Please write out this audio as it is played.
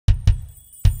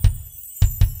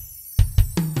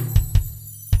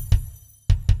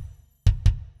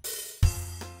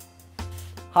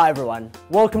Hi everyone,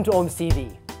 welcome to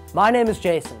OrmsTV. My name is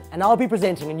Jason and I'll be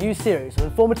presenting a new series of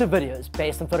informative videos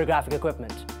based on photographic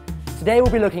equipment. Today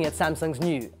we'll be looking at Samsung's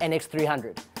new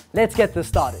NX300. Let's get this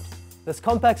started. This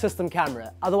compact system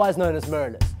camera, otherwise known as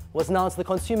Mirrorless, was announced at the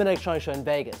Consumer Electronics Show in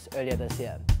Vegas earlier this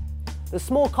year. The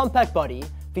small compact body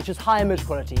features high image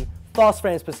quality, fast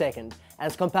frames per second, and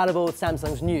is compatible with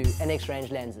Samsung's new NX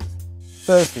range lenses.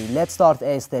 Firstly, let's start with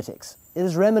aesthetics. It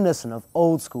is reminiscent of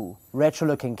old school,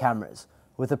 retro-looking cameras,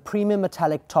 with a premium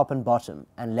metallic top and bottom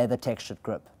and leather textured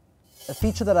grip. A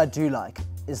feature that I do like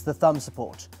is the thumb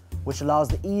support, which allows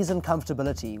the ease and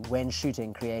comfortability when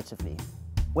shooting creatively.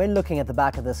 When looking at the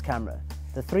back of this camera,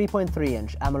 the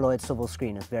 3.3-inch AMOLED swivel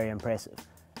screen is very impressive,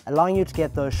 allowing you to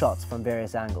get those shots from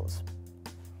various angles.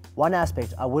 One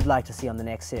aspect I would like to see on the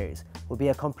next series will be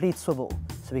a complete swivel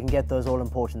so we can get those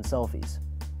all-important selfies.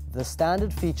 The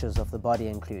standard features of the body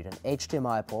include an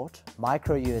HDMI port,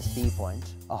 micro USB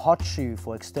point, a hot shoe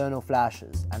for external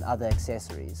flashes and other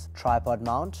accessories, tripod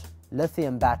mount,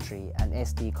 lithium battery and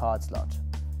SD card slot.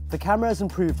 The camera has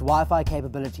improved Wi-Fi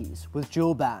capabilities with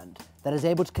dual band that is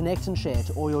able to connect and share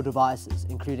to all your devices,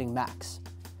 including Macs.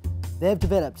 They have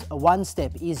developed a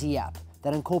one-step easy app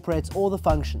that incorporates all the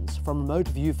functions from remote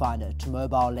viewfinder to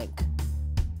mobile link.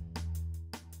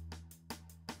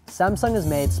 Samsung has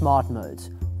made smart modes,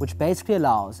 which basically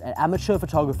allows an amateur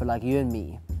photographer like you and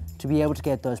me to be able to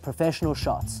get those professional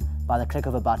shots by the click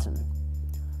of a button.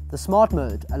 The smart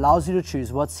mode allows you to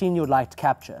choose what scene you would like to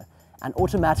capture and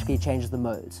automatically changes the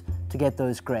modes to get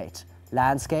those great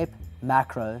landscape,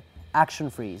 macro, action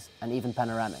freeze, and even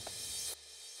panoramic.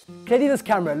 Clearly this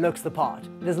camera looks the part.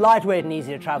 It is lightweight and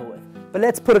easy to travel with, but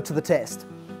let's put it to the test.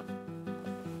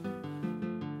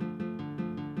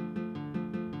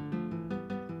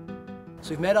 So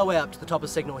we've made our way up to the top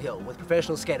of Signal Hill with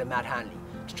professional skater Matt Handley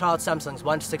to try out Samsung's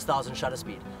 1 to 6000 shutter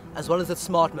speed, as well as its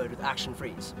smart mode with action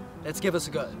freeze. Let's give this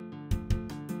a go.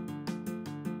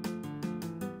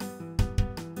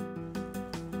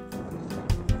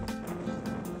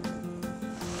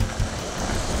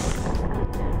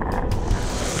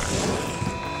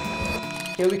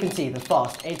 Here we can see the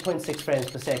fast 8.6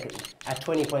 frames per second at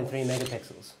 20.3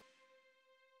 megapixels.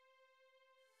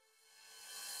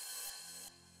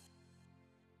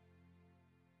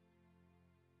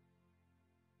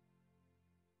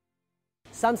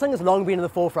 Samsung has long been in the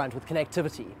forefront with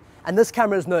connectivity, and this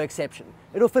camera is no exception.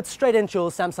 It'll fit straight into your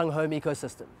Samsung home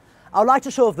ecosystem. I would like to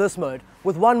show off this mode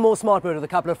with one more smart mode with a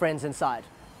couple of friends inside.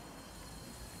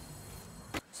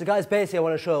 So guys, basically I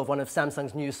want to show off one of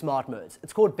Samsung's new smart modes.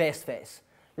 It's called Best Face.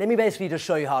 Let me basically just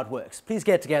show you how it works. Please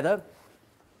get together.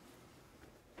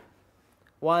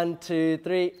 1, 2,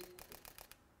 3.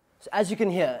 So as you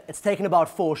can hear, it's taken about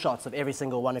 4 shots of every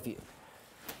single one of you.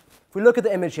 If we look at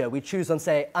the image here, we choose on,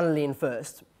 say, unlean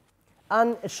first,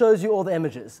 and it shows you all the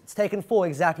images. It's taken 4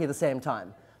 exactly at the same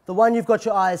time. The one you've got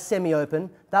your eyes semi-open,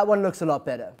 that one looks a lot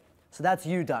better. So that's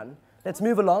you done. Let's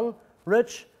move along.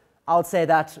 Rich, I would say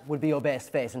that would be your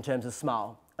best face in terms of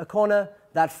smile. A corner,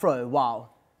 that fro, wow.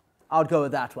 I would go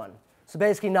with that one. So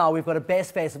basically now we've got a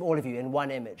best face of all of you in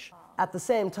one image. At the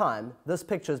same time, this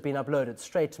picture has been uploaded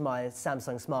straight to my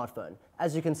Samsung smartphone,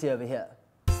 as you can see over here.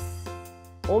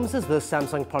 Orms has this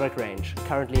Samsung product range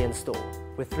currently in store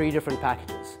with 3 different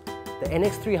packages. The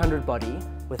NX300 body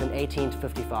with an 18 to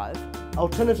 55,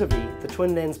 alternatively the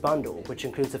twin lens bundle which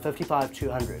includes a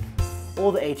 55-200,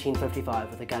 or the 18-55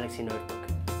 with a Galaxy notebook.